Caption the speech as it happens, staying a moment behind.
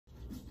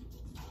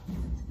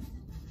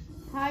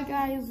Hi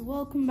guys,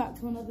 welcome back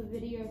to another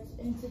video.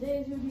 In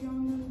today's video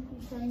I'm going to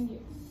be showing you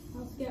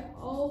how to get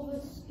all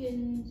the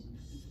skins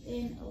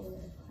in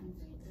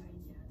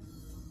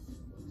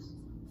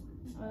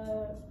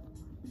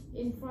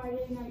in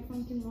Friday Night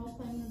Funkin'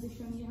 Roleplay. I'm going to be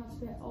showing you how to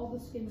get all the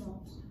skin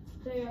morphs.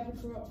 So you have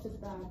the corrupted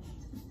badge,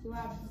 you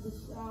have the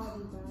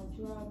Stardy badge,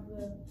 you have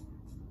the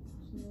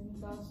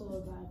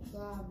Barcelona badge, you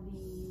have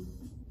the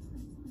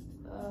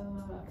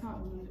I can't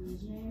remember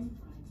his name.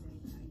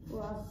 You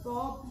have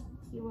Bob,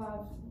 you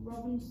have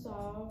Robin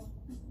Starve,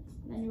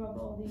 and then you have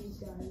all these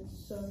guys.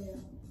 So yeah,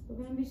 we're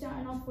going to be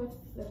starting off with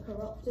the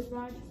corrupted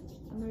badge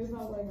and move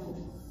our way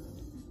on.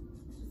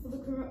 So for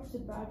the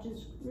corrupted badge,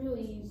 it's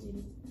really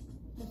easy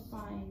to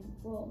find.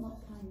 Well,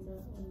 not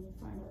kinda, when you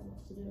find out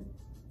what to do.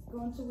 Go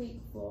on to week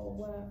 4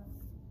 where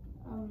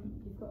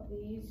you've got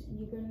these, and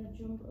you're going to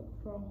jump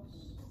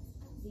across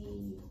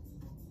the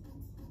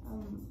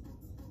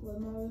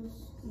limos,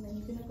 and then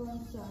you're going to go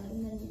inside,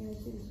 and then you're going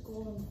to see this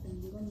golden thing.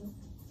 You're going to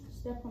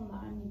step on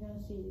that, and you're going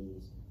to see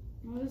these.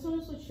 Now this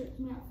honestly tricked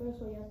me at first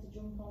where you have to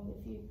jump on, but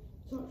if you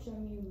touch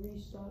them you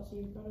restart, so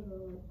you've got to go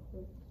like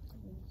quick.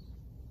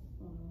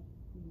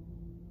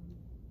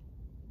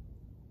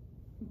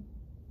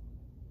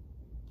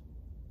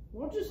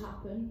 What just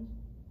happened?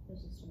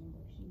 There's a sound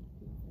actually.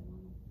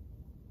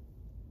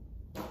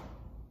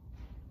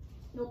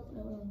 Nope,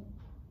 no.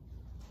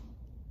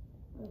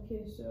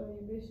 Okay, so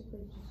you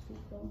basically just keep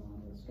going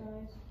on this,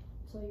 guys,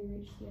 until you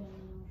reach the end,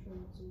 and I'll show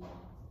it to you.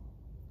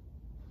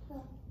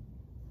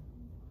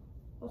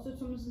 Also,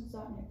 someone's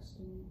sat next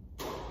to me.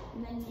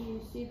 And then you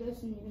see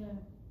this, and you're gonna,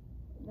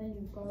 then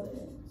you've got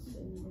it,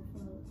 and if you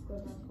want to go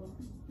back on,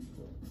 you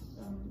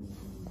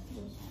can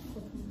just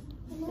click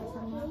on that.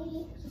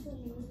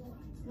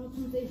 Not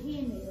something they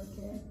hear me,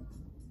 okay?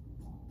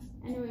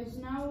 Anyways,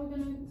 now we're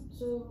gonna,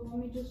 so let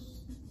me just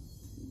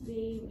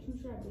be, which one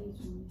should I be?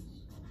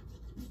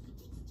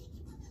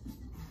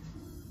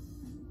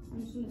 I'm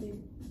just gonna be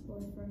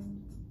boyfriend.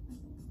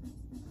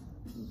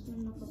 I'm just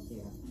gonna knock off the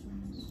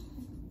actions.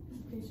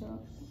 Okay, so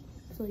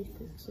please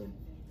pixel.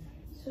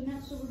 So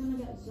next up we're gonna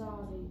get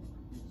Zardy.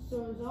 So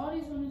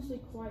Zardy's honestly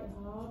quite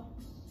hard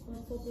a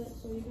little bit,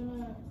 so you're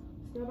gonna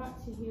go back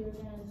to here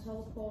again and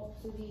teleport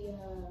to the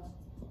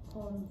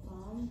corn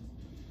farm.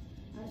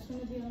 And it's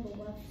gonna be on the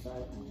left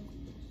side. And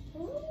we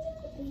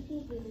already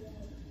did it.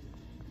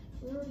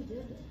 I already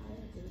did.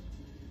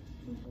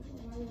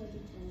 Why would I do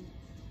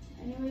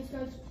that? Anyways,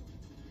 guys,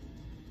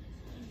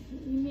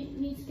 you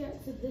need to get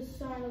to this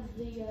side of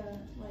the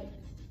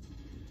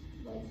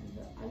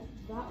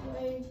that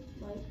way,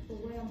 like the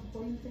way I'm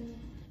pointing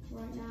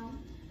right now.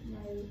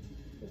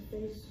 The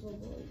face of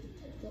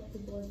what the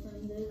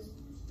boyfriend is.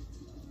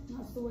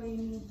 That's the way you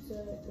need to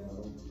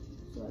go.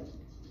 So like,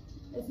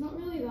 it's not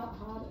really that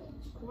hard.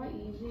 It's quite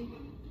easy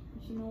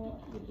if you know what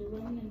you're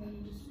doing, and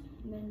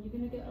then you're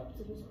gonna get up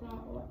to this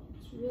part.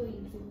 It's really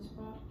easy, this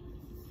part.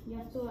 You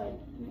have to like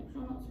make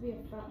sure not to be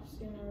a fat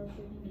skin or else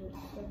you're gonna get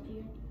stuck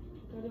here.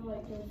 You gotta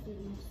like go through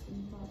these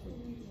skin parts.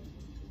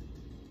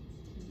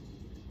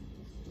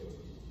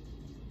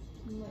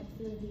 And like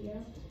through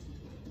here,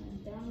 and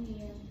down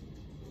here,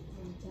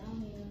 and down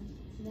here,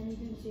 and then you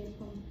can see a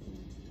pumpkin.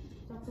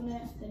 Tap on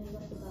it, then you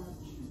got the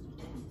badge.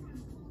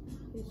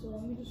 Okay, so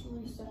let me just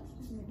reset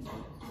to make it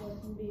so I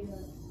can be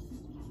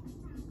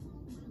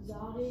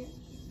Zardy.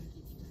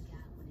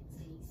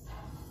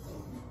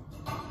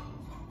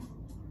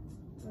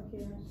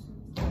 Okay,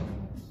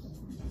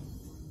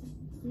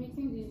 to make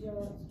things easier,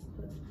 let's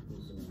put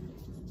these in.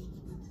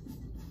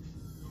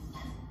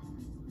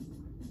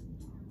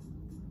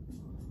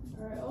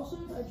 Alright, also,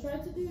 I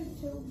tried to do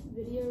 2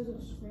 videos of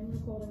screen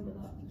recording, but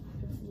that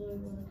just really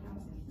wouldn't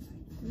count.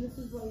 And this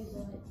is what he's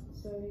like.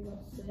 So you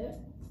got sit,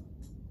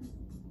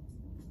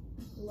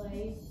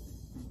 play,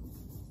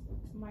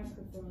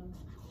 microphone.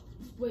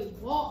 Wait,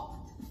 what?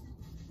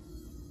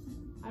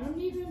 I don't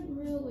even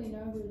really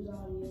know who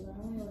Zardy is. I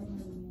only like know the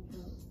main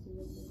characters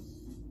of this.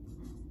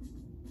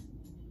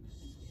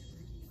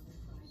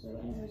 So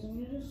anyways, I'm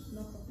gonna just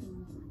knock off the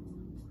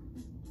microphone.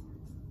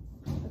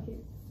 Okay,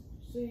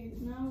 so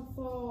now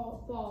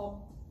for Bob,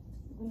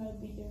 we're gonna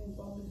be doing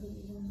Bob because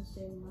he's on the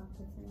same map,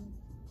 I think.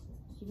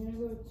 So you're gonna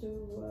go to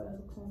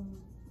the corn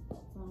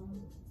farm.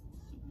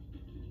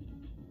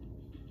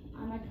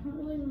 And I can't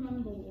really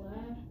remember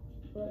where,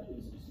 but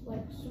it's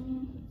like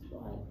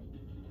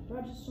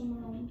just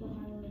somewhere on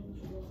behind one of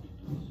these rocks.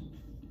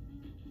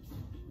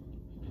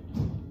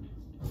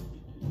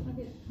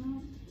 Okay, I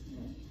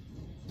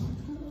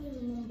can't really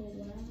remember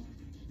where.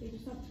 You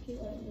just have to keep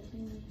like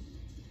looking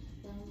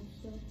down and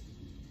stuff.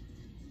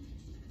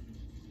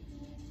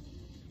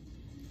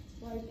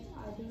 Like,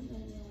 I don't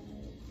know where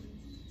it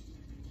is.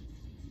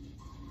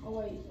 Oh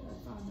wait, I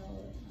found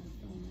out.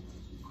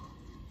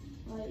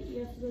 Like, you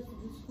have to go to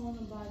this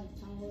corner by the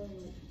tower,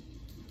 like,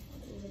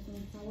 away from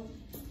the tower.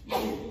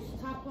 And you just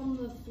tap on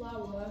the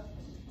flower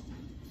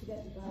to get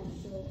the badge,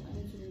 so I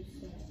need to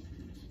reset.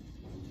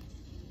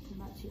 Come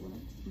back to you when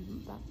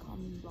it's back on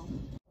wrong.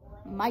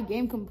 My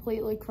game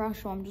completely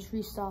crashed, so I'm just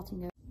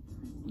restarting it.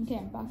 Okay,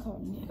 I'm back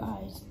on, you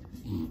guys.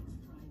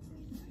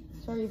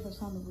 Sorry if I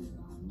sound really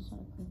loud, I'm just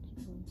like a cranky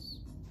voice.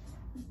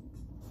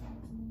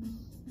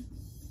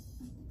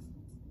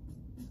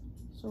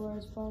 So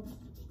where's Bob?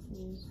 He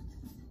is.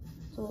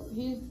 So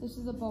this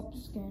is the Bob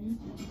skin.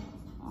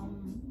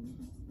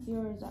 Here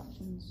are his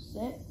actions: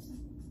 sit,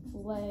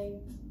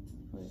 lay,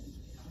 wait,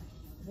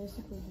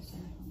 basically the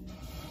same thing.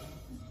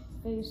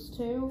 Phase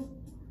 2,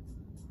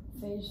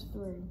 phase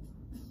 3.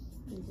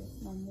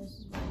 Then this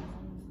is what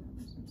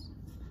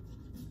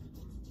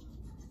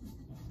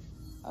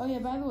oh yeah,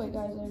 by the way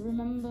guys, I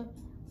remember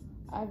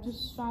I've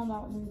just found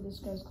out who this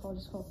guy's called.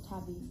 It's called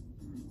Tabby.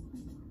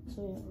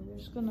 So yeah, we're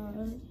just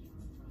gonna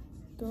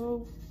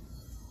go.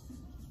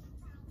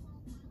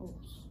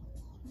 Oops.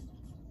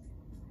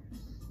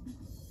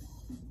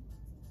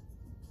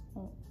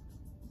 Oh.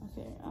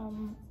 Okay,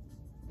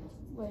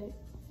 wait,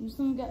 I'm just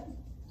gonna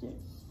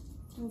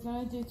we're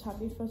gonna do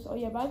Tabby first. Oh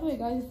yeah, by the way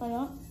guys,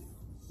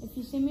 if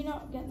you see me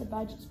not get the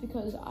badge, it's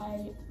because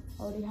I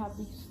already have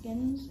these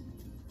skins.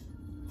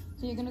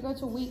 So you're gonna go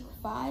to week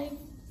 5, I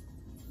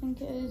think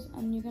it is,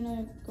 and you're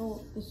gonna go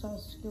up this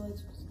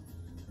escalator because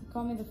you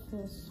called me the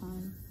first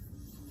time.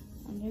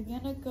 And you're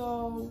gonna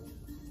go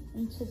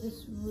into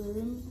this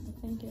room, I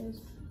think it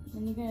is,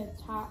 and you're gonna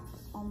tap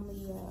on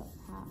the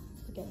hat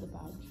to get the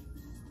badge.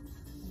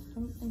 I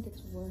don't think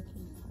it's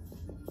working.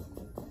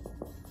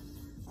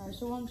 Alright,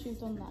 so once you've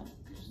done that,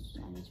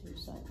 I need to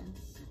reset them.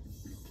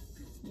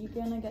 You're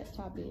gonna get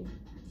Tabby.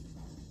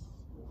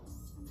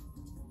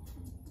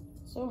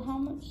 So how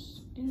much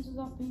skins is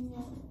that being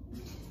yet?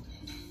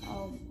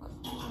 Oh,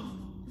 come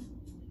on.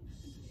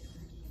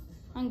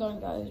 Hang on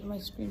guys, my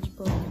screen's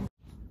broken.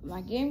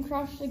 My game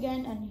crashed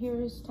again, and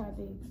here is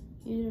Tabby.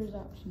 Here is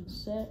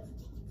actions: sit,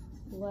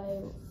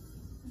 lay,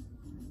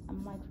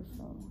 and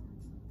microphone.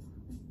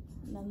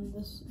 And then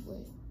this,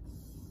 wait.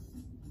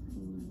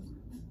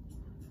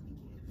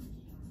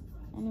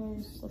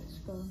 Anyways, let's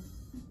go.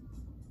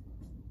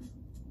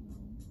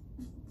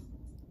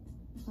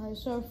 Alright,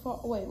 so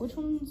wait, which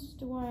ones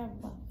do I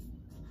have left?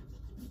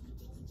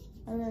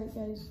 Alright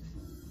guys,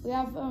 we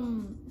have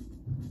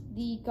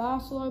the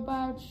Garcelo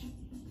badge,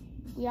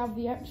 we have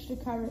the extra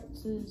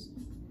characters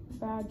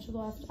badge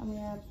left, and we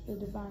have the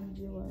Divine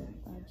Duo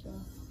badge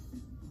left.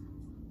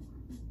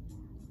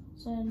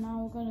 So now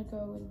we're gonna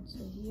go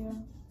into here,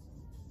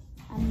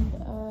 and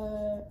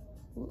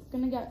we're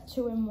gonna get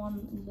 2 in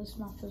 1 in this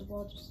map as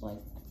well, just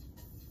like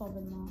Bob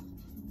and that.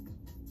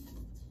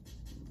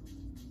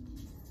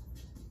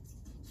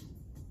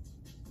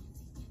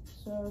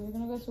 So you're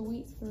gonna go to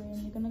week 3,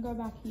 and you're gonna go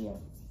back here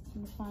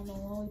and find a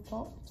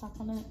lollipop, tap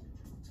on it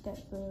to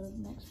get the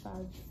next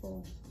badge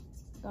for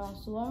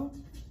Garcelo.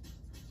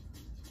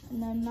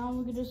 And then now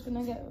we're just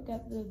gonna get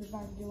the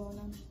Divine Duo, and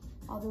then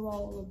I'll do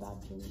all the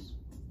badges.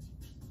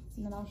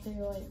 And then I'll show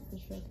you like the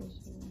showcase.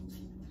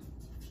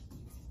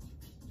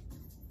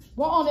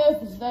 What on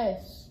earth is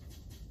this?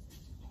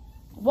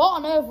 What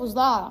on earth was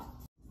that?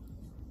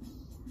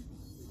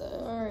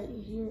 Alright,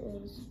 here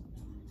it is.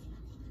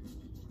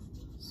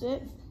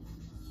 Sit,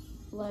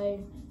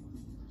 lay,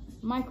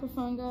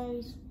 microphone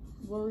guys,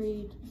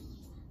 worried,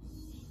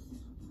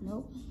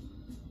 nope,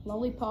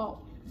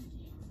 lollipop,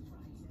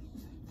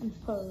 and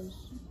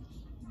pose.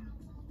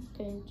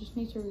 Okay, just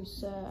need to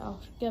reset.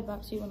 I'll get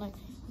back to you when I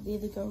be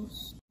the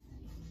ghost.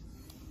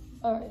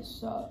 Alright,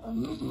 so,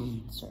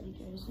 sorry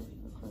guys,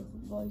 the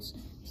crooked voice.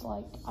 It's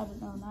like, I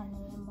don't know, 9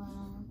 AM.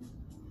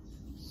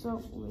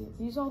 So, wait,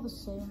 these are the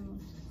same.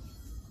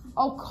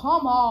 Oh,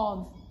 come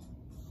on!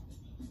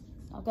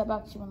 I'll get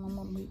back to you when I'm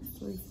on week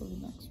 3 for the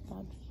next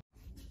badge.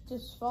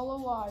 Just follow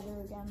what I do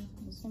again.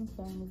 The same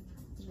thing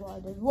is what I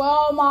did.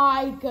 Oh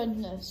my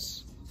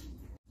goodness!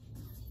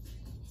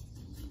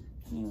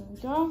 Here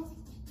we go.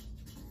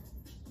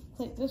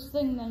 Click this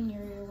thing, then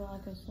you're here,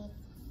 like I said.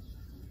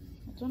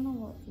 I don't know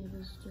what it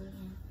is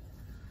doing.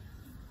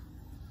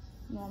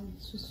 No, I'm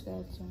too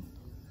scared to.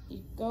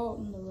 You go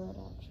in the red,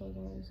 actually,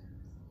 guys.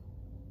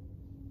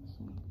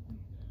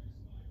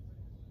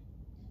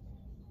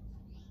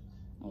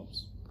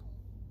 Oops.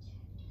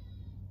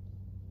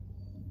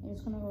 You're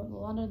just gonna go to the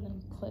ladder,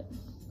 then click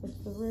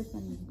to the roof,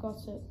 and you've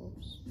got it.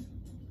 Oops.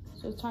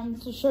 So it's time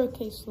to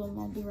showcase them.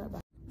 I'll be right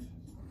back.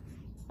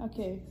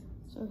 Okay,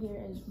 so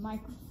here is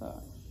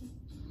microphone.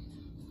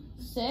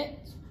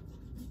 Sit,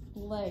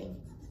 lay,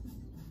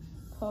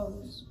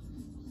 pose.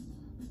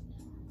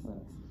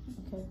 Wait,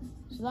 okay,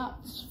 so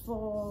that's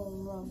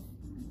for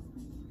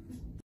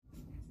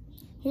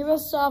here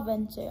is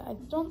Sarvente. I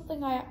don't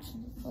think I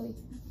actually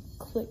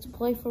clicked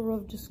play for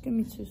Rove. Just give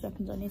me 2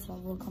 seconds. I need to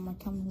have a look on my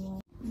camera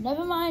roll.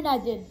 Never mind, I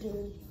did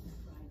do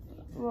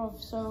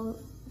Rove. So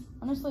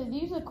honestly,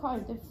 these are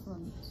quite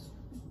different.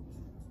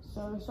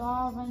 So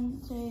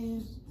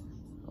Sarvente's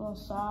or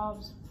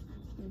Sarv's,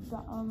 we've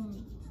got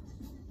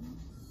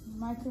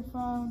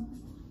microphone,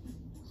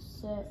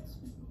 sit,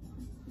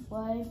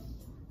 play,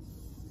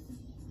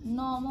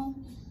 normal,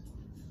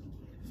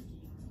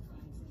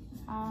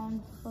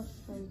 and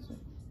frustrated.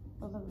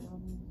 Oh, there we go, I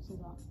didn't see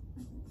that.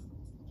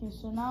 Okay,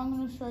 so now I'm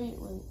going to show you,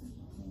 wait,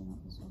 not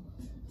this one.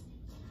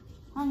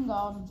 Hang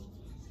on.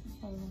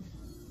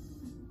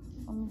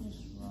 Let me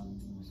just run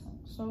in a second.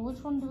 So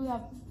which one do we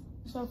have?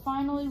 So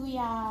finally we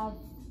have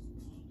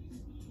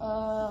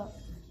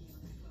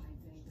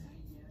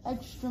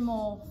extra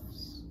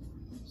morphs.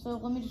 So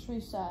let me just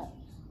reset.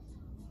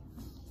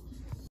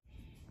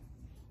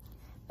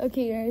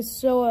 Okay guys,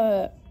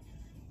 so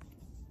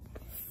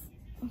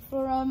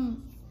for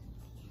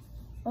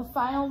the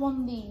final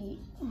one, the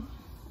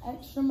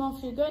extra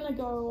morphs, you're gonna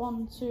go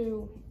on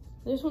to,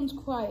 this one's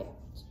quite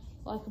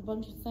like a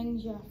bunch of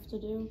things you have to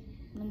do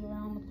running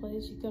around the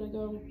place. You gotta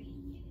go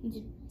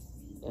into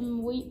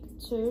in week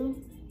 2,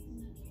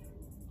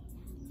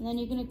 and then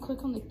you're gonna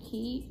click on the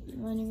key,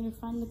 and then you're gonna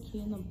find the key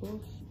in the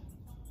bush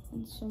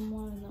and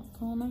somewhere in that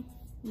corner.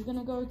 You're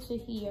gonna go to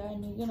here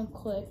and you're gonna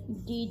click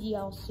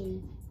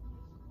DDLC,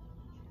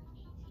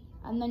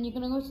 and then you're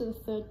gonna go to the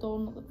 3rd door,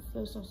 not the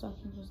 1st or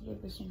 2nd, because they're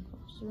the same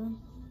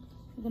classroom.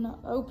 You're gonna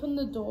open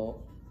the door,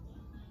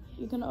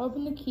 you're gonna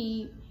open the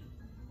key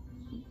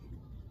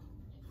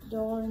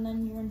door, and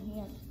then you're in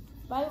here.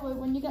 By the way,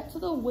 when you get to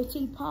the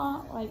witty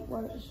part, like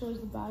where it shows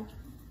the badge,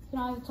 you can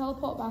either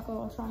teleport back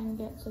or try and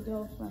get to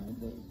girlfriend.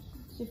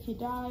 Because if you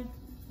die,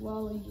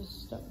 well, you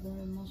just stuck there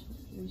and must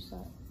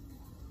reset.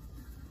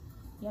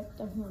 Yep,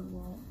 definitely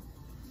will.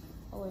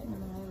 Oh wait, no, I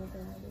have a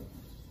good idea.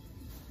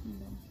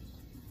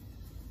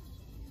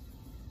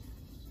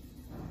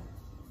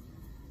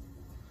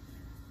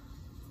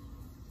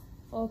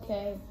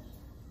 Okay.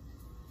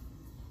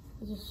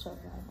 I just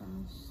survived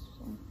on this.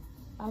 So.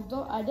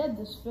 I did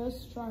this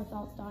first try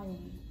without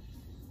dying.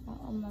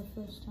 On my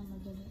first time I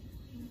did it.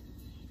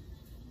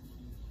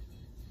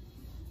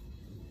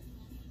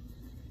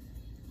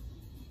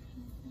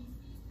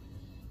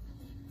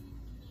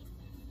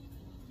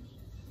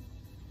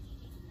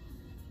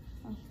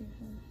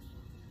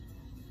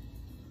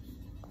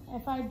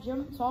 If I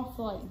jumped off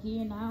like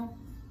here now,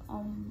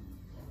 you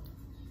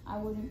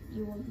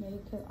wouldn't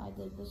make it. I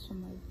did this on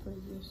my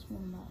previous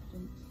one that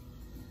didn't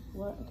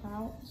work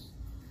out.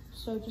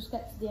 So just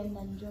get to the end,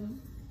 then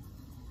jump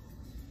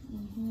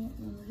in here,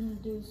 and we're gonna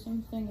do the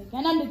same thing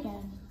again and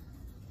again.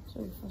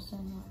 So for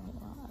saying that like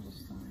that, I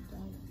just thought I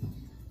died.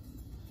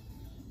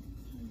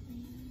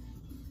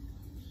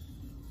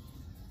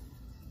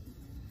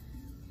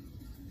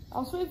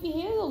 Also, if you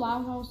hear the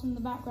loud house in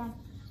the background,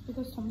 it's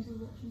because Thomas is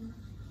watching.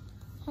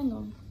 Hang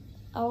on,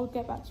 I'll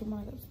get back to you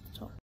when I get to the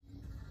top.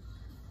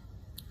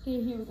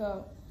 Okay, here we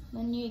go.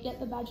 Then you get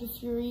the badge of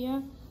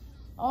Furia,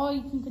 or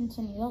you can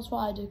continue. That's what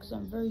I do because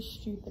I'm very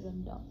stupid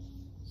and dumb.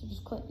 So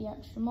just click the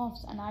extra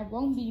morphs, and I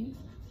won't be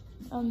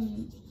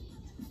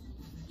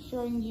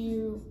showing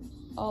you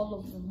all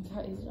of them,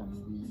 guys.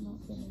 I'm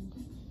not kidding.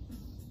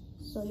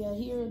 So yeah,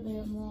 here are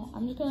the more.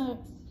 I'm just gonna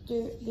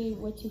do the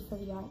witty for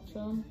the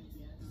outro.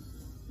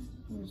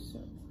 We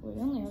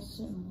only have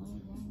certain one.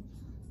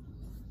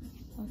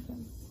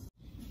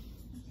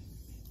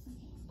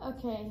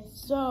 Okay,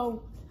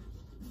 so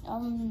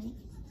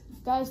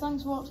guys,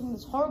 thanks for watching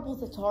this horrible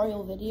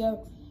tutorial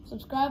video.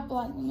 Subscribe,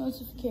 like the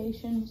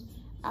notifications,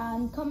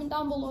 and comment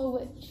down below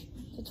which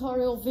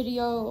tutorial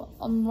video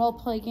on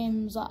roleplay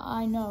games that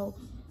I know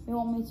you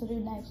want me to do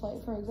next,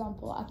 like for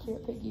example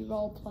Accurate Piggy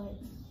roleplay,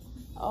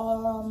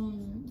 or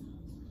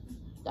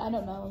I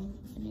don't know,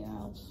 anything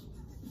else.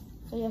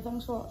 So yeah,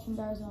 thanks for watching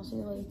guys, and I'll see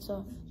you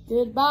later.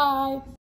 Goodbye!